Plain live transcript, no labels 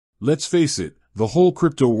Let's face it, the whole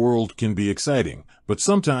crypto world can be exciting, but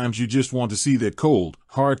sometimes you just want to see that cold,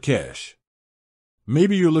 hard cash.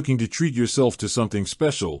 Maybe you're looking to treat yourself to something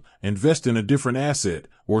special, invest in a different asset,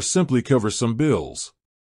 or simply cover some bills.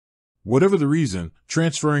 Whatever the reason,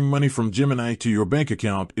 transferring money from Gemini to your bank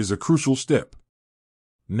account is a crucial step.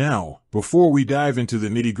 Now, before we dive into the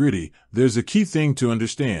nitty-gritty, there's a key thing to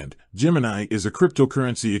understand. Gemini is a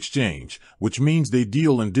cryptocurrency exchange, which means they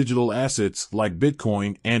deal in digital assets like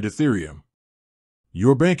Bitcoin and Ethereum.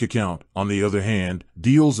 Your bank account, on the other hand,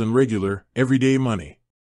 deals in regular, everyday money.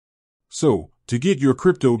 So, to get your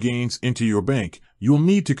crypto gains into your bank, you'll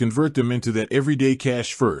need to convert them into that everyday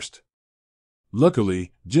cash first.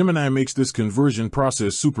 Luckily, Gemini makes this conversion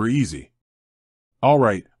process super easy.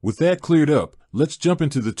 Alright, with that cleared up, let's jump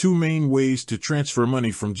into the two main ways to transfer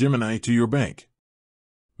money from Gemini to your bank.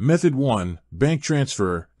 Method 1. Bank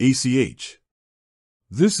Transfer, ACH.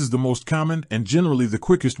 This is the most common and generally the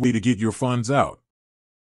quickest way to get your funds out.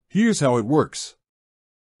 Here's how it works.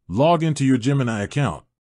 Log into your Gemini account.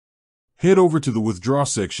 Head over to the Withdraw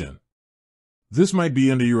section. This might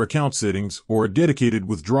be under your account settings or a dedicated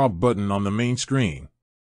Withdraw button on the main screen.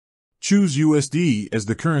 Choose USD as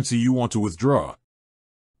the currency you want to withdraw.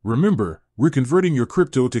 Remember, we're converting your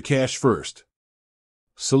crypto to cash first.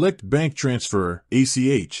 Select Bank Transfer,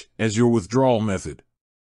 ACH, as your withdrawal method.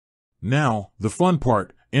 Now, the fun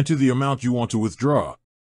part, enter the amount you want to withdraw.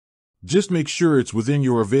 Just make sure it's within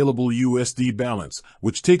your available USD balance,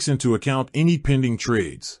 which takes into account any pending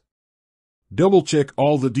trades. Double-check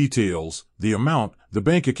all the details, the amount, the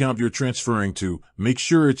bank account you're transferring to, make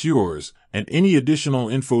sure it's yours, and any additional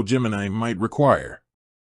info Gemini might require.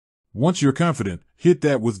 Once you're confident, hit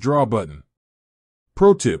that Withdraw button.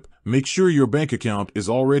 Pro tip, make sure your bank account is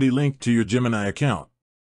already linked to your Gemini account.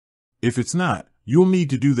 If it's not, you'll need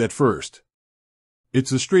to do that first.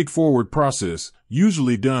 It's a straightforward process,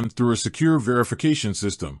 usually done through a secure verification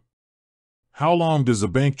system. How long does a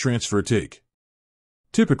bank transfer take?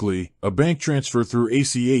 Typically, a bank transfer through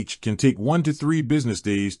ACH can take 1 to 3 business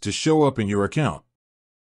days to show up in your account.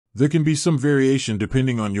 There can be some variation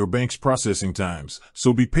depending on your bank's processing times,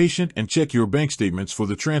 so be patient and check your bank statements for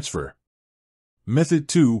the transfer. Method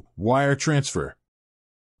 2. Wire Transfer.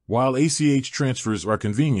 While ACH transfers are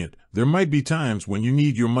convenient, there might be times when you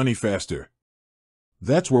need your money faster.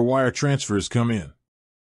 That's where wire transfers come in.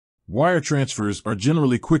 Wire transfers are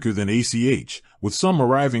generally quicker than ACH, with some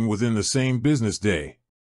arriving within the same business day.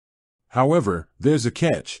 However, there's a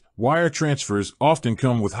catch. Wire transfers often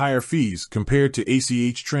come with higher fees compared to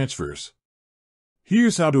ACH transfers.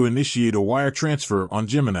 Here's how to initiate a wire transfer on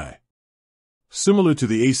Gemini. Similar to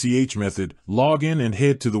the ACH method, log in and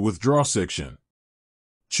head to the Withdraw section.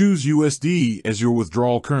 Choose USD as your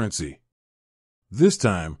withdrawal currency. This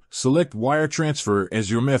time, select Wire Transfer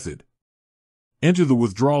as your method. Enter the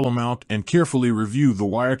withdrawal amount and carefully review the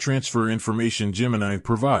wire transfer information Gemini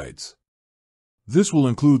provides. This will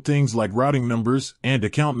include things like routing numbers and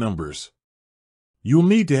account numbers. You'll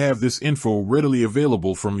need to have this info readily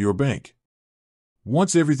available from your bank.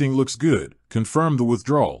 Once everything looks good, confirm the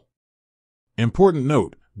withdrawal. Important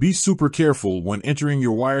note, be super careful when entering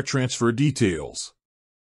your wire transfer details.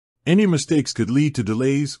 Any mistakes could lead to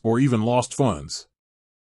delays or even lost funds.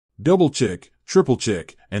 Double check, triple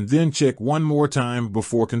check, and then check one more time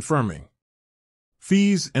before confirming.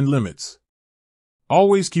 Fees and limits.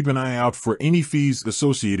 Always keep an eye out for any fees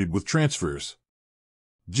associated with transfers.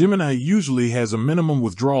 Gemini usually has a minimum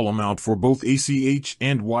withdrawal amount for both ACH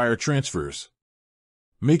and wire transfers.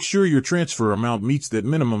 Make sure your transfer amount meets that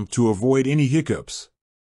minimum to avoid any hiccups.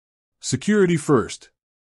 Security first.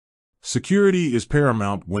 Security is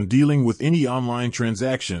paramount when dealing with any online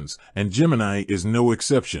transactions, and Gemini is no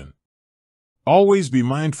exception. Always be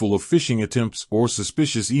mindful of phishing attempts or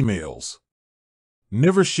suspicious emails.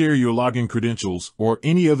 Never share your login credentials or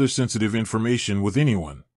any other sensitive information with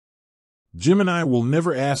anyone. Gemini will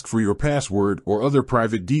never ask for your password or other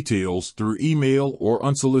private details through email or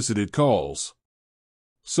unsolicited calls.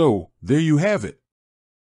 So, there you have it.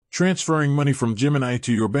 Transferring money from Gemini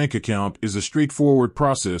to your bank account is a straightforward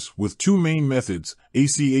process with two main methods: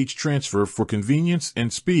 ACH transfer for convenience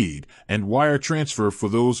and speed, and wire transfer for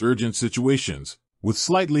those urgent situations, with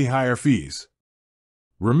slightly higher fees.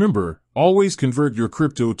 Remember, always convert your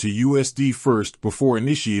crypto to USD first before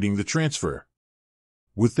initiating the transfer.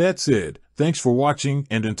 With that said, thanks for watching,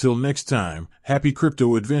 and until next time, happy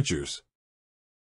crypto adventures.